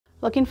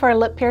Looking for a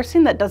lip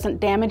piercing that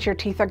doesn't damage your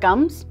teeth or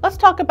gums? Let's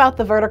talk about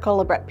the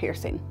vertical Labret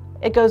piercing.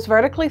 It goes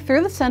vertically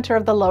through the center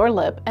of the lower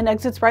lip and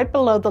exits right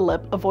below the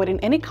lip, avoiding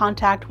any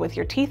contact with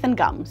your teeth and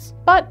gums.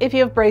 But if you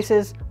have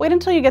braces, wait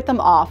until you get them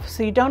off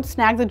so you don't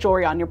snag the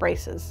jewelry on your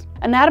braces.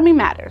 Anatomy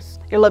matters.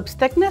 Your lip's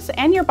thickness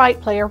and your bite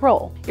play a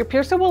role. Your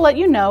piercer will let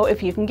you know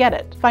if you can get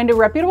it. Find a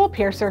reputable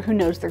piercer who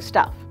knows their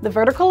stuff. The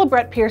vertical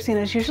Labret piercing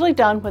is usually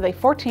done with a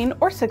 14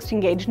 or 16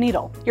 gauge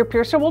needle. Your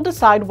piercer will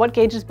decide what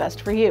gauge is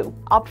best for you.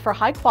 Opt for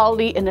high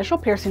quality initial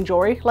piercing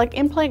jewelry like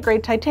implant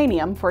grade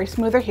titanium for a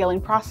smoother healing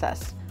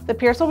process. The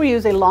piercer will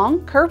use a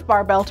long, curved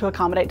barbell to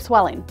accommodate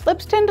swelling.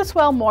 Lips tend to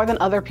swell more than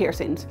other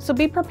piercings, so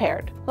be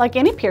prepared. Like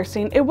any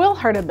piercing, it will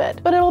hurt a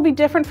bit, but it'll be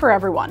different for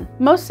everyone.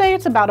 Most say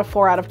it's about a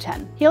 4 out of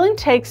 10. Healing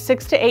takes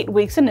 6 to 8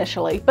 weeks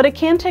initially, but it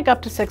can take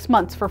up to 6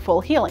 months for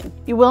full healing.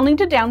 You will need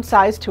to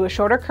downsize to a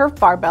shorter curved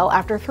barbell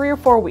after 3 or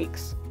 4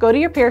 weeks. Go to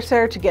your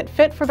piercer to get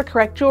fit for the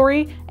correct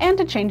jewelry and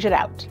to change it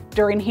out.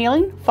 During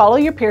healing, follow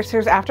your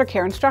piercer's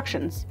aftercare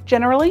instructions.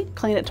 Generally,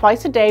 clean it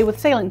twice a day with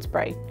saline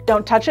spray.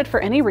 Don't touch it for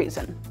any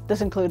reason.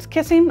 This includes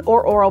kissing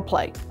or oral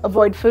play.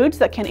 Avoid foods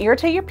that can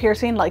irritate your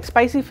piercing like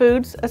spicy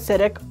foods,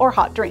 acidic, or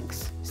hot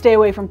drinks. Stay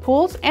away from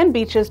pools and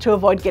beaches to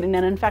avoid getting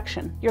an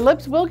infection. Your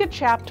lips will get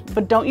chapped,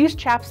 but don't use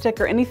chapstick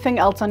or anything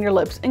else on your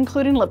lips,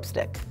 including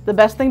lipstick. The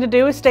best thing to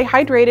do is stay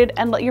hydrated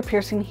and let your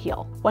piercing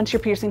heal. Once your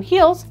piercing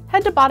heals,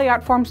 head to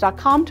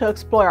bodyartforms.com to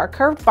explore our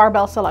curved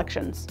barbell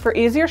selections. For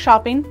easier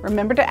shopping,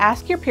 remember to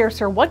ask your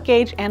piercer what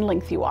gauge and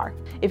length you are.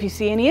 If you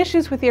see any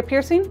issues with your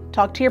piercing,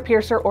 talk to your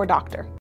piercer or doctor.